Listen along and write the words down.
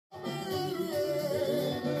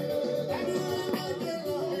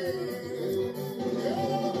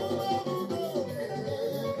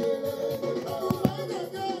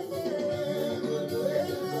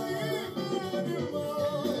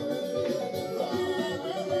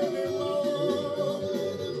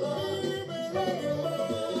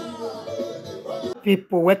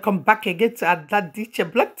People, welcome back again to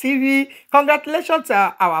Adadichevlogstv. Congratulations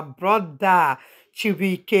to our brother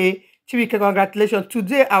Chibuike. Chibuike, congratulations.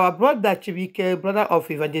 Today, our brother Chibuike, brother of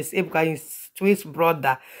Evang Ebuka, his twin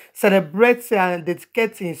brother, celebrates and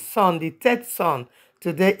dedicates his son, the third son,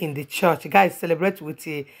 today in the church. Guys, celebrate with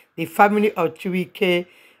the family of Chibuike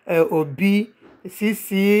Obi,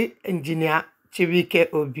 C.C engineer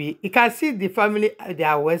Chibuike Obi. You can see the family, they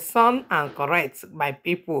are well son and correct, my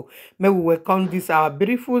people. May we welcome this our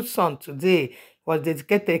beautiful son today. Was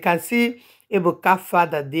dedicated. You can see Ebuka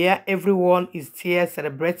father there. Everyone is here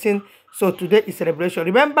celebrating. So today is celebration.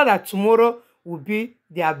 Remember that tomorrow will be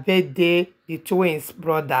their birthday, the twins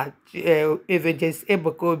brother, Evang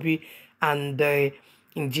Ebuka Obi and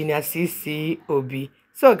engineer C.C Obi.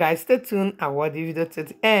 So guys, stay tuned and watch the video to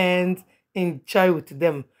the end. Enjoy with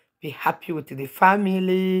them. Be happy with the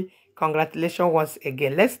family. Congratulations once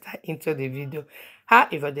again. Let's start into the video. How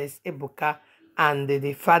Evang Ebuka and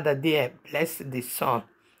the father there bless the son,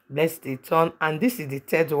 bless the son, and this is the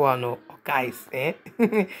third one. Oh, guys,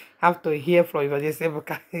 have to hear from Evang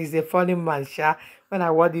Ebuka. He's a funny man, sha. When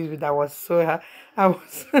I watched this video, I was so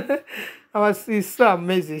it's so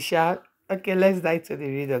amazing, sha. Okay, let's dive to the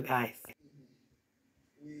video, guys.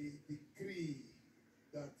 We decree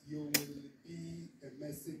that you will be a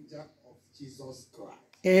messenger of Jesus Christ.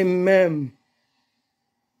 Amen.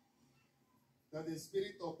 That the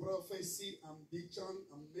spirit of prophecy, ambition,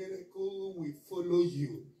 and miracle will follow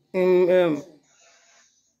you. Amen.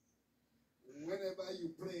 Whenever you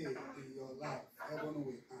pray in your life, heaven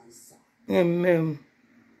will answer. Amen.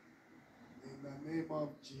 In the name of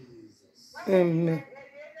Jesus. Amen.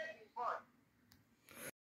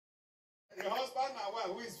 Your husband and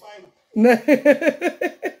wife, who is fine?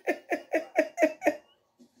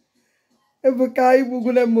 Ebuka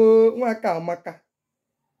ibugule mo nwaka amaka.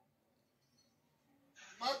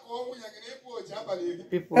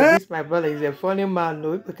 People, this my brother is a funny man.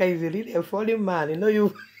 No, Ebuka is really a funny man. You know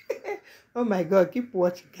you. Oh my God! Keep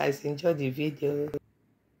watching, guys. Enjoy the video.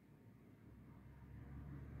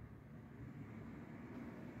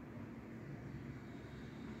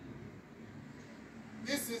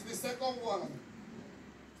 This is the second one.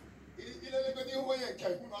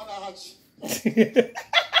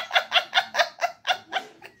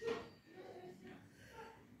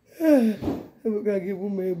 Ebuka give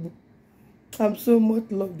me Ebu. I'm so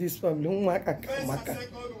much love this family. First and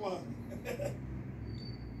second one.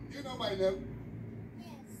 Do you know my name?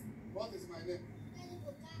 Yes. What is my name?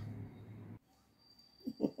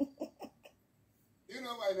 Do you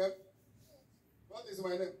know my name? What is my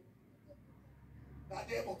name?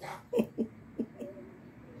 Adadiche.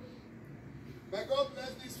 May God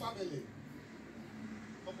bless this family.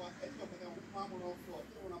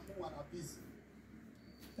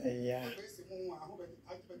 Yeah.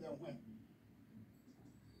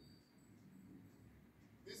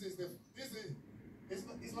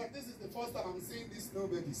 It's like this is the first time I'm seeing this snow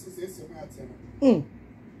baby since zpmom.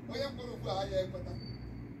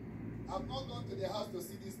 I've not gone to the house to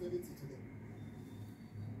see this baby today.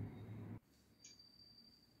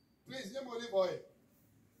 Please, Yemoli boy.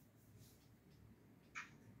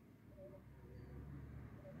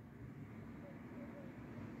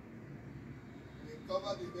 We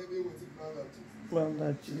cover the baby with the blood of Jesus. Blood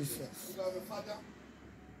of Jesus. You are the father.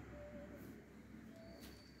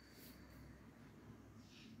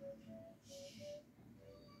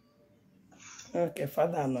 Okay,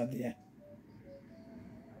 father not there.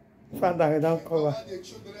 Father, I don't cover. Cover the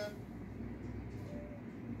children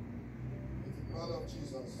with the blood of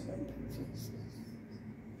Jesus.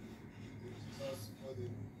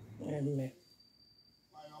 Amen.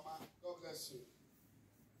 My mama, God bless you.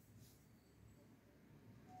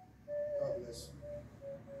 God bless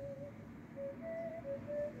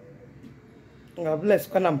you. God bless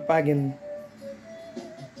when I'm pagging.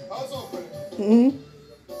 Also,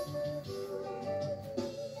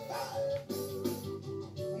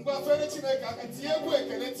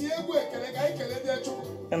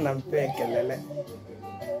 And I'm paying Lele.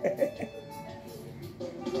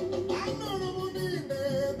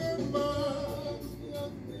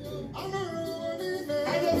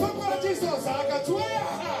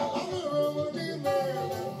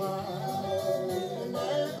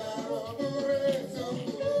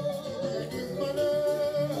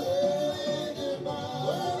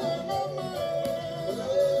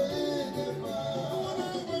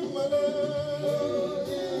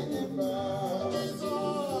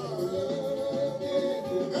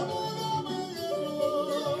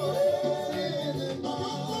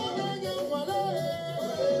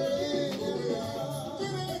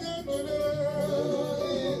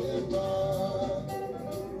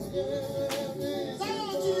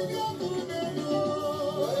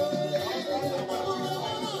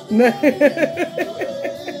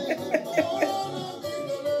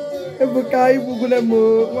 Ebuka ibugule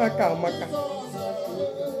mo waka maka.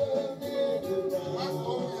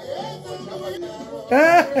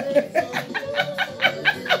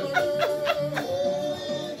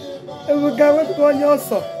 Ebuka what go on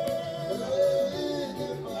yourself?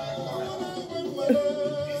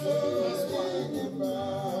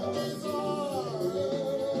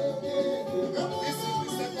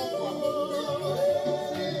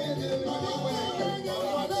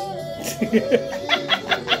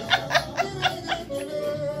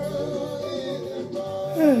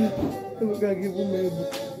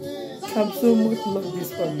 I'm so much love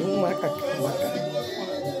this one. No maka.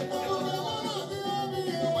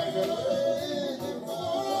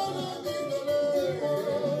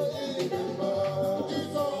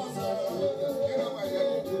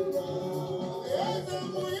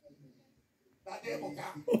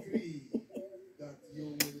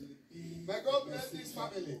 May God bless this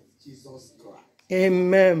family. Jesus Christ.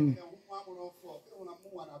 Amen.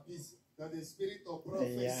 That the spirit of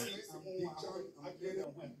prophecy and vision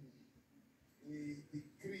and we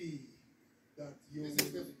decree that you will be a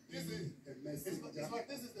messenger. It's like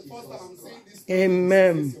this is the first time I'm saying this.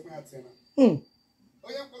 Amen. The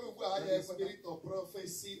spirit of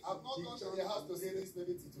prophecy. I've not gone to the house to say this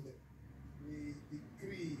baby today. We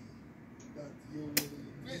decree that you will be a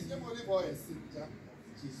messenger of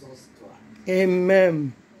Jesus Christ.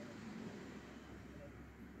 Amen.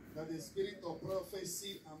 That the spirit of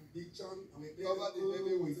prophecy and vision and cover the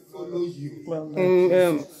baby will follow you.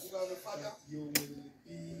 Amen. Father, you will be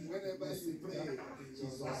whenever you pray in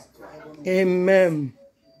Jesus Christ. Amen.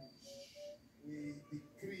 We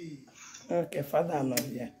decree. Okay, Father, I love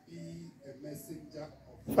you. Be a messenger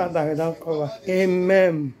of Father, I don't cover.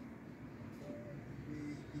 Amen. We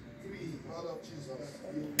decree, God of Jesus, that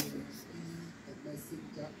you will be a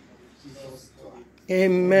messenger of Jesus Christ.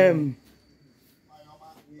 Amen.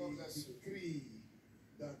 We decree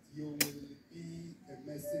that you will be a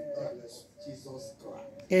messenger of Jesus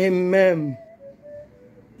Christ. Amen.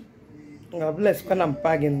 God bless when I'm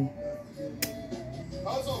pagging.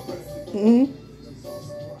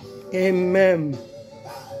 Amen.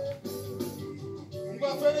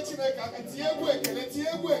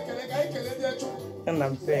 And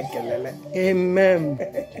I'm thanking. Amen.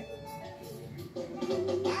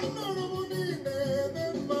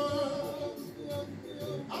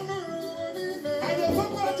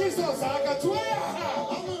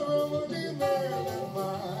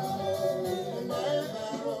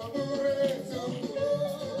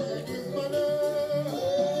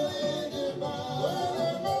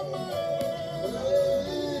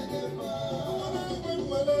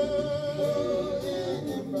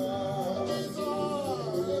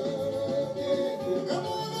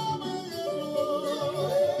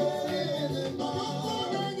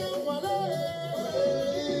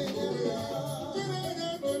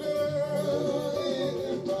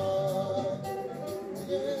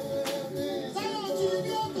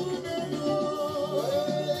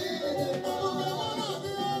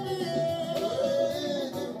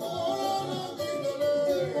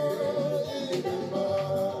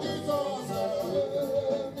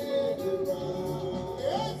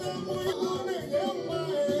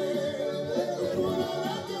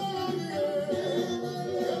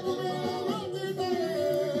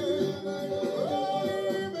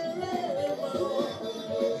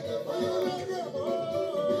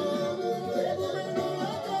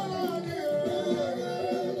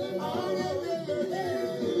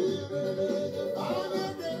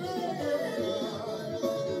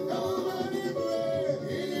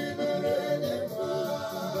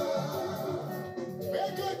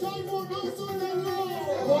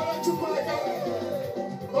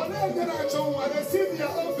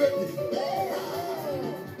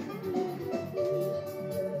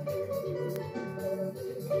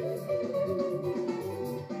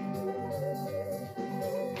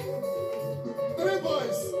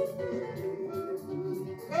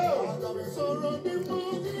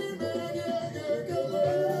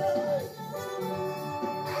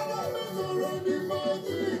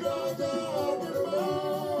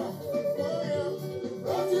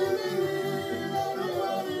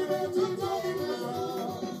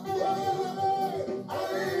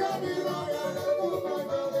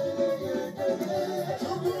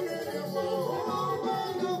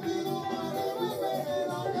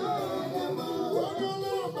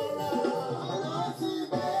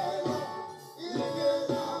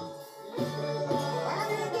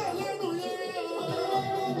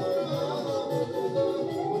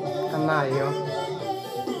 Anayo.